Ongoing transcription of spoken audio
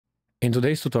In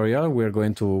today's tutorial, we're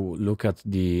going to look at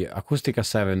the Acoustica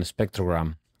 7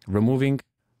 spectrogram, removing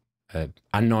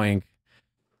annoying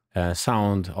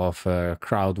sound of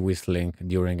crowd whistling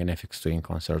during an Aphex Twin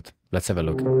concert. Let's have a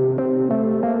look.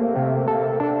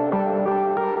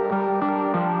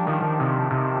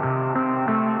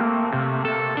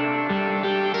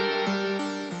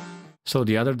 So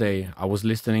the other day, I was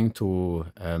listening to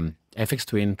Aphex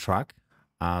Twin track,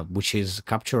 which is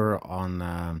captured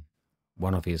on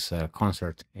one of his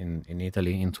concerts in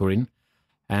Italy, in Turin.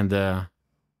 And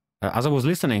as I was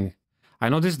listening, I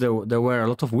noticed there were a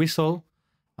lot of whistle,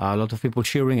 a lot of people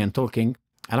cheering and talking.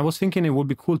 And I was thinking it would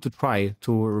be cool to try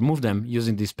to remove them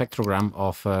using the spectrogram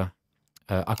of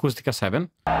Acoustica 7.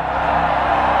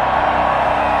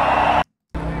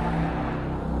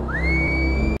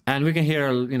 And we can hear,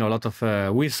 a lot of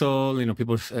whistle,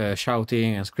 people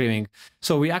shouting and screaming.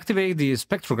 So we activate the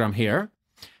spectrogram here.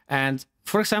 And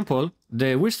for example,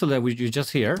 the whistle that you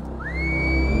just hear,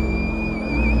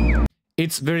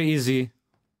 it's very easy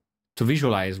to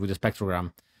visualize with the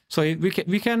spectrogram. So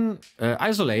we can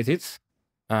isolate it,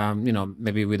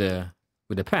 maybe with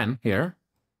a pen here,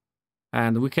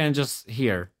 and we can just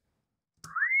hear.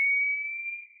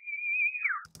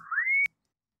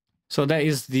 So that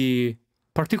is the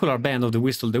particular band of the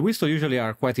whistle. The whistle usually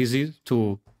are quite easy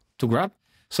to grab.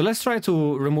 So let's try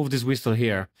to remove this whistle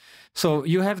here. So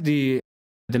you have the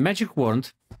magic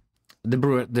wand,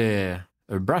 the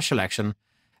brush selection,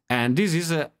 and this is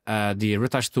the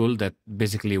retouch tool that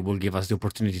basically will give us the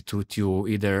opportunity to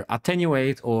either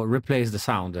attenuate or replace the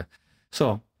sound.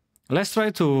 So let's try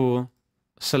to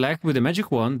select with the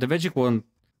magic wand. The magic wand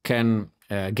can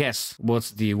guess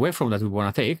what's the waveform that we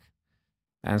want to take.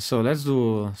 And so let's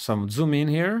do some zoom in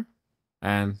here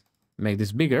and make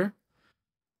this bigger.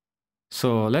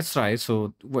 So let's try it.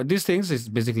 So what these things is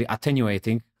basically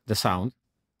attenuating the sound.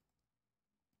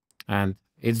 And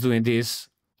it's doing this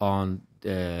on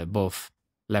both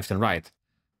left and right.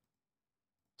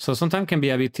 So sometimes can be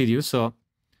a bit tedious. So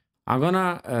I'm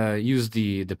gonna use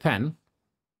the pen,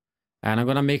 and I'm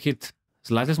gonna make it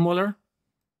slightly smaller.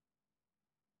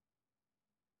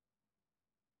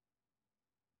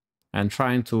 And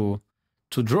trying to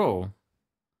draw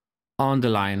on the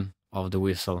line of the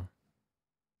whistle.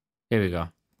 Here we go,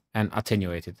 and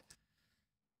attenuate it.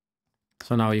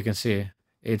 So now you can see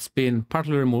it's been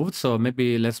partly removed. So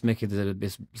maybe let's make it a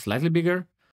bit slightly bigger.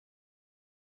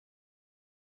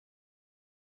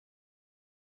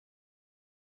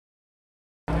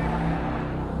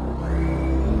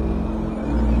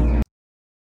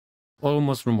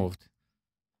 Almost removed.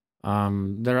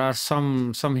 There are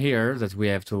some here that we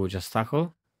have to just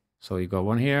tackle. So you got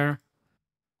one here.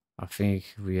 I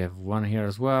think we have one here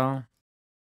as well.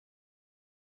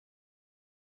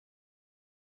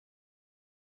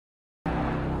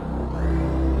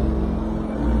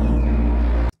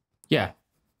 Yeah,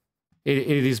 it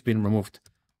is been removed.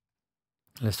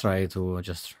 Let's try to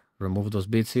just remove those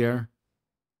bits here.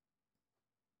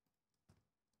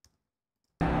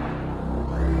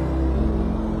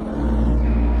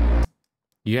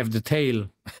 You have the tail.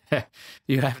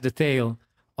 You have the tail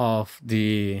of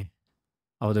the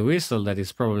whistle that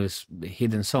is probably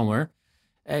hidden somewhere.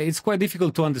 It's quite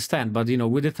difficult to understand, but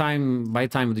with the time, by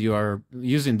the time that you are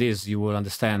using this, you will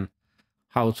understand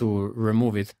how to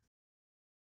remove it.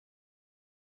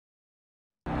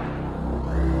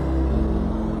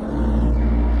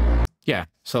 Yeah,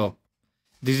 so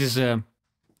this is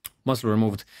mostly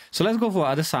removed. So let's go for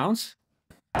other sounds.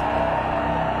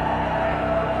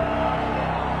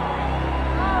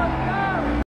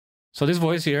 So this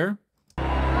voice here,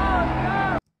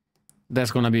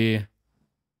 that's gonna be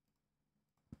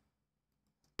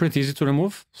pretty easy to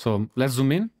remove. So let's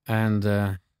zoom in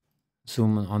and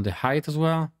zoom on the height as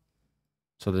well,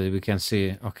 so that we can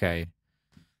see, okay.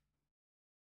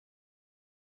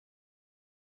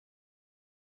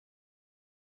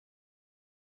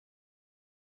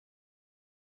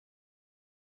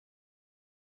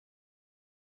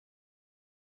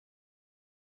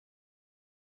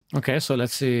 Okay, so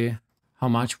let's see how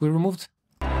much we removed.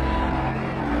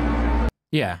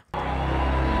 Yeah.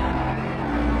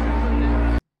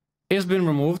 It's been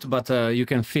removed, but you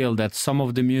can feel that some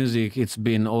of the music, it's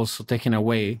been also taken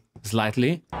away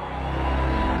slightly.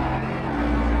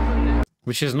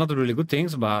 Which is not a really good thing,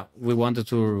 but we wanted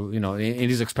to, in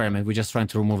this experiment, we're just trying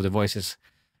to remove the voices.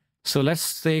 So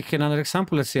let's take another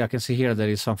example. Let's see, I can see here there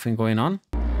is something going on.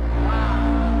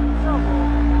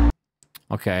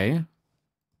 Okay.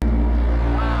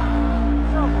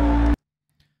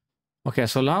 Okay,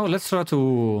 so now let's try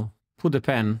to put the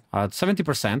pen at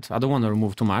 70%. I don't want to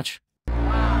remove too much.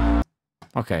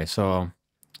 Okay, so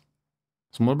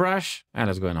small brush, and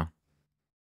let's go now.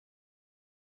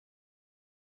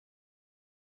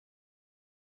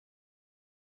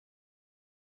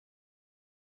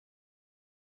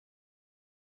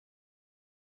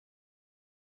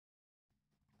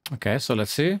 Okay, so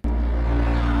let's see.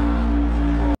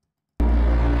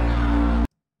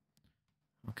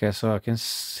 Okay, so I can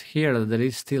hear that there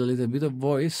is still a little bit of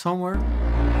voice somewhere.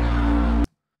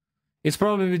 It's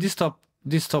probably this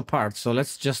top part. So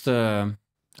let's just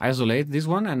isolate this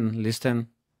one and listen.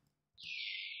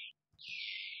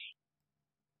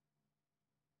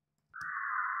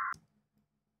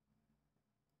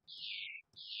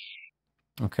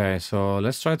 Okay, so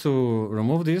let's try to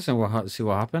remove this and see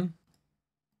what happens.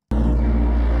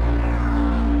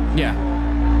 Yeah.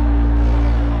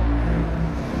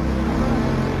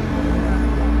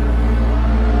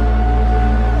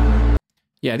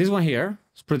 Yeah, this one here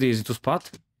is pretty easy to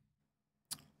spot.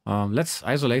 Let's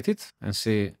isolate it and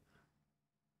see.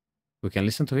 We can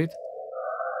listen to it.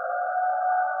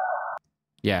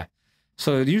 Yeah.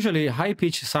 So usually high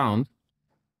pitch sound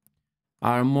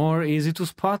are more easy to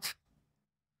spot.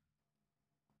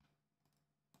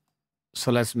 So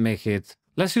let's make it.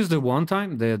 Let's use the one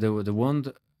time,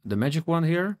 the magic one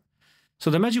here.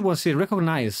 So the magic one, see,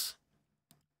 recognize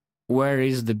where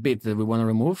is the bit that we want to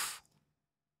remove.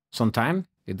 Sometimes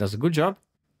it does a good job.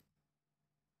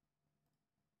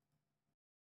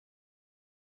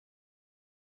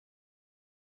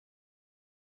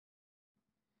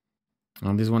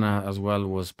 And this one as well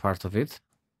was part of it.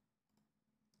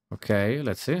 Okay,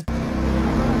 let's see.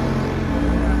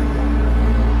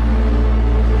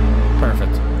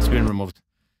 Perfect, it's been removed.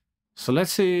 So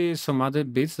let's see some other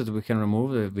bits that we can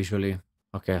remove visually.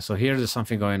 Okay, so here there's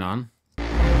something going on.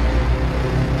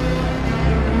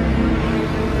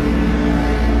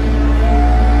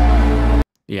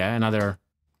 Yeah, another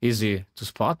easy to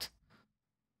spot.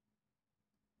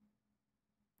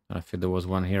 I think there was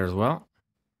one here as well.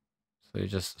 So you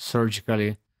just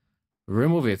surgically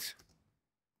remove it.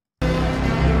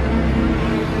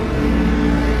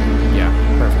 Yeah,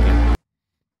 perfectly.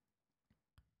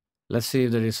 Let's see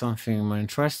if there is something more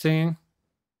interesting.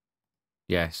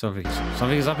 Yeah, something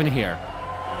is happening here.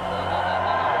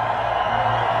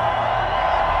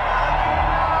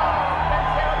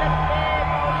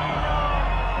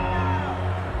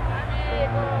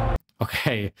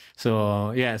 Okay,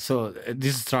 so yeah, so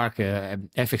this track,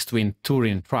 Aphex Twin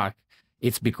touring track,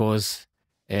 it's because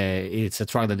it's a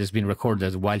track that has been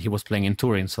recorded while he was playing in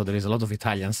Turin, so there is a lot of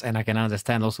Italians, and I can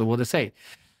understand also what they say.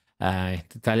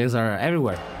 Italians are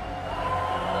everywhere.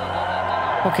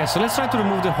 Okay, so let's try to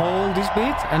remove this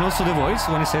bit, and also the voice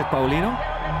when he said Paolino.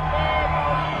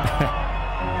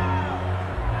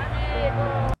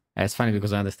 It's funny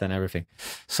because I understand everything.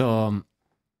 So,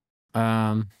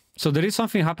 so there is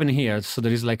something happening here. So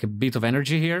there is like a bit of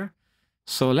energy here.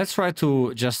 So let's try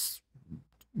to just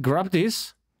grab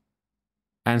this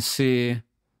and see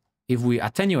if we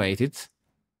attenuate it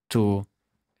to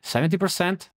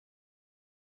 70%.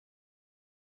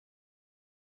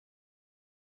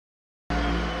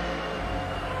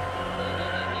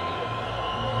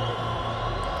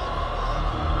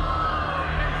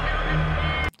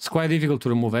 It's quite difficult to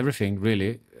remove everything,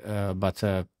 really, but,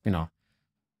 you know,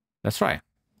 let's try.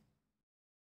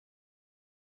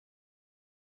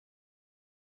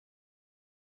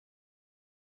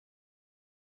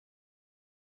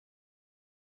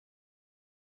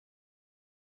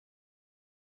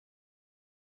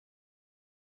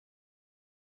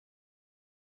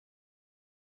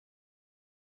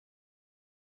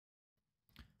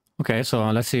 Okay, so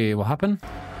let's see what happened.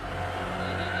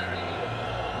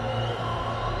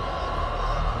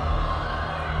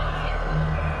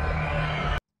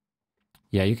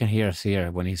 Yeah, you can hear us here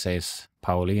when he says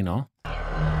Paolino.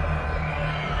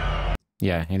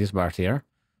 Yeah, in this part here.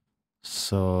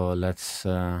 So let's...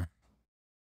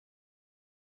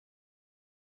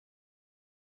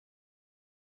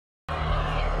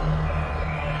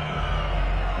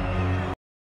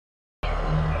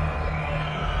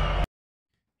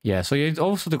 Yeah, so you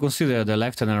also to consider the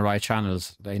left and the right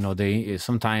channels. You know,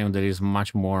 sometimes there is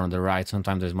much more on the right,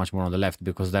 sometimes there's much more on the left,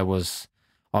 because that was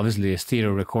obviously a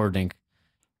stereo recording,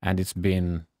 and it's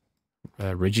been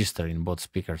registered in both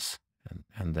speakers.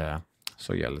 And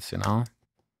so yeah, let's see now.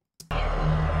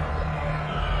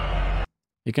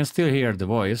 You can still hear the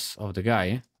voice of the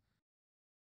guy.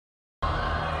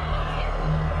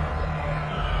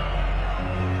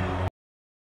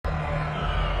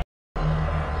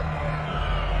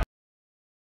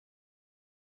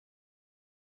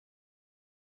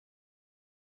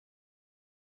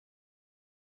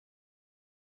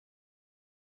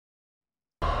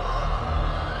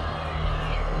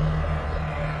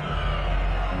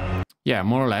 Yeah,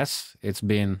 more or less, it's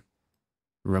been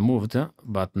removed,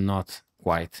 but not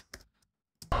quite.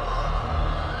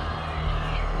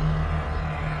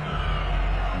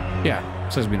 Yeah,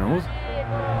 so it's been removed.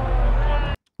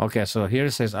 Okay, so here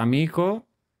it says amico.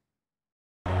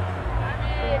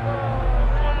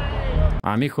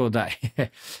 Amico dai.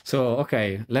 So,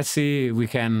 okay, let's see if we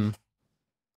can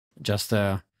just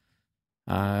with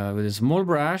a small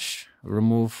brush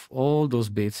remove all those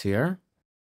bits here.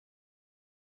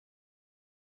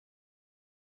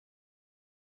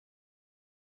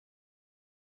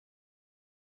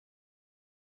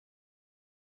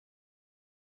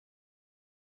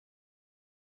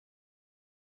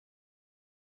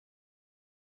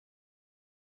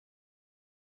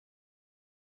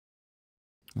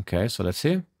 Okay, so let's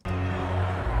see.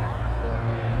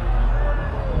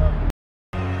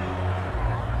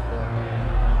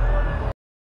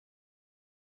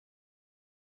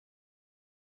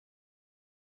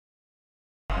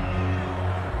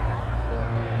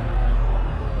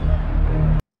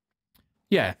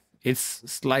 Yeah, it's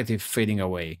slightly fading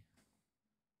away.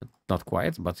 Not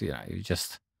quite, but yeah, you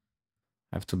just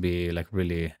have to be like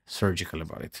really surgical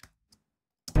about it.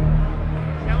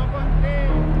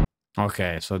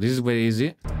 Okay, so this is very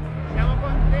easy.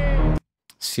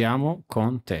 Siamo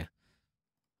con te.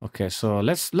 Okay, so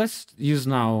let's use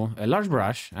now a large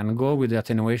brush and go with the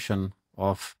attenuation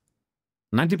of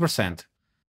 90%.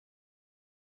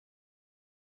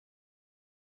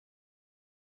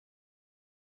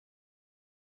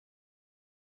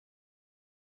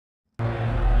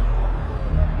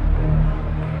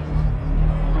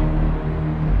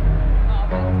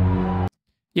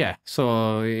 Yeah,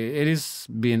 so it is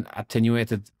being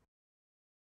attenuated.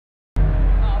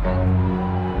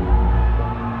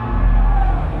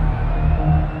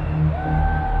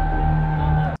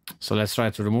 So let's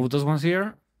try to remove those ones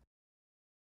here.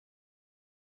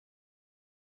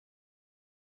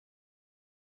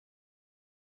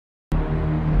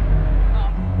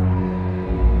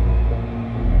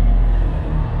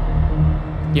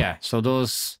 Yeah, so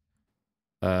those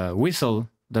whistle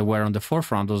that were on the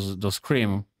forefront, those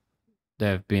scream,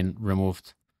 they've been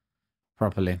removed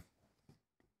properly.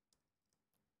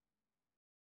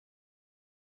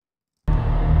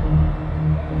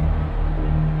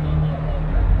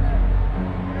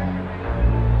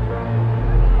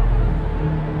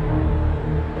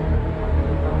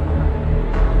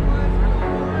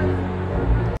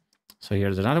 So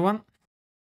here's another one.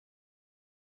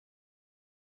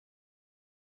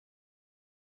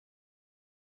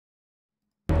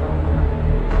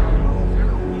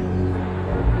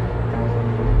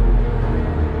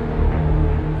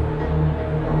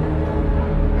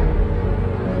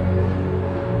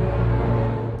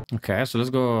 Okay, so let's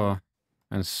go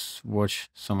and watch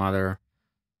some other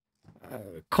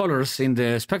colors in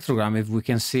the spectrogram. If we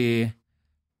can see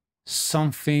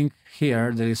something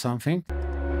here, there is something.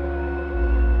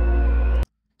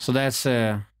 So that's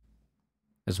a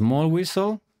small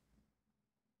whistle,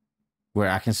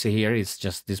 where I can see here it's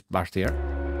just this part here.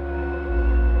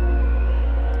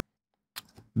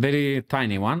 Very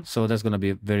tiny one, so that's gonna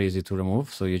be very easy to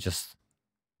remove. So you just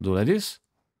do like this.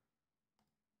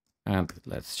 And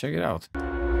let's check it out.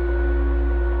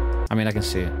 I mean, I can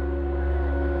see it.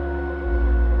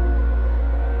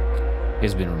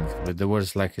 It's been removed, but there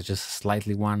was like just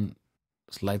slightly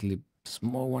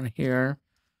small one here.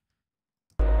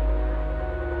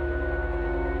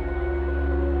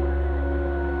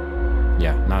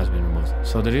 Yeah, now it's been removed.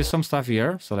 So there is some stuff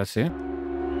here, so let's see.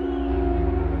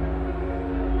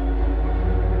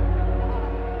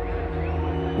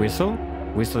 Whistle,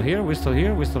 whistle here, whistle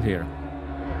here, whistle here.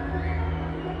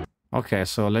 Okay,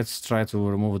 so let's try to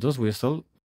remove those whistle.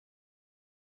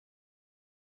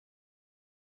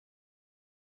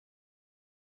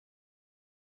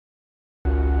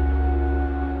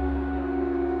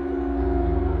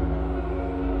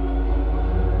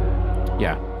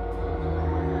 Yeah.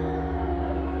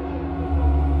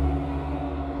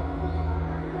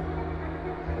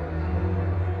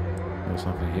 There's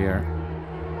something here.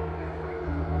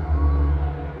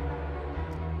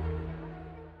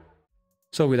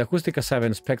 So with Acoustica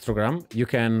 7 spectrogram, you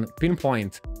can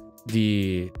pinpoint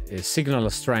the signal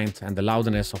strength and the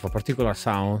loudness of a particular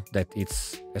sound that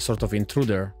it's a sort of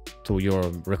intruder to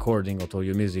your recording or to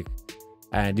your music,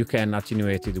 and you can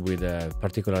attenuate it with a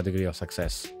particular degree of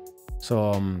success.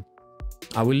 So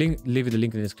I will leave the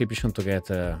link in the description to get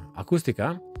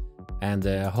Acoustica, and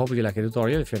hope you like the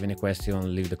tutorial. If you have any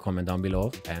question, leave the comment down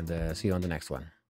below, and see you on the next one.